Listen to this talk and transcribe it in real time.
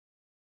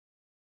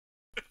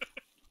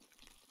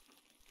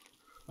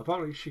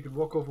Apparently she can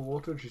walk over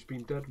water and she's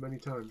been dead many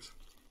times.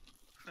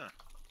 Huh.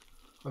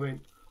 I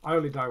mean, I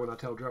only die when I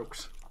tell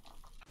jokes.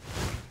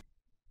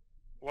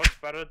 What's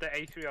better, the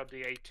A3 or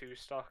the A2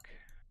 stock,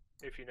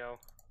 if you know?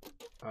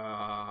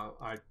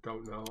 I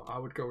don't know. I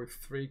would go with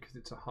 3 because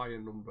it's a higher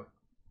number.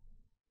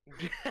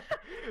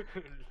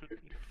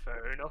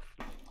 Fair enough.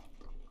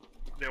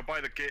 They'll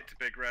buy the gate to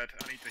Big Red.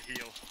 I need to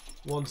heal.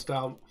 One's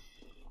down.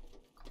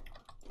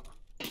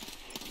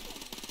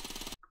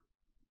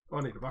 I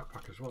need a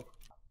backpack as well.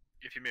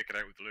 If you make it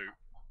out with loot.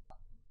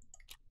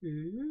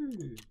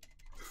 Ooh.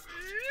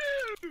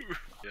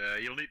 Yeah,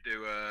 you'll need to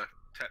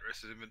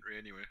Tetris his inventory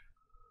anyway.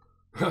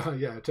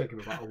 Yeah, it'd take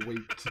him about a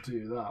week to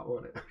do that,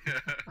 won't it?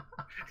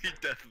 He's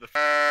death of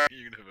the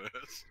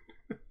universe.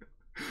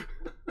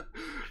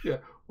 Yeah,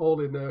 all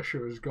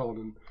inertia is gone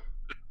and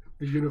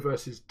the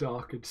universe is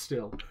dark and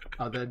still.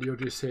 And then you'll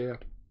just hear,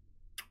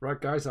 right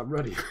guys, I'm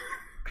ready.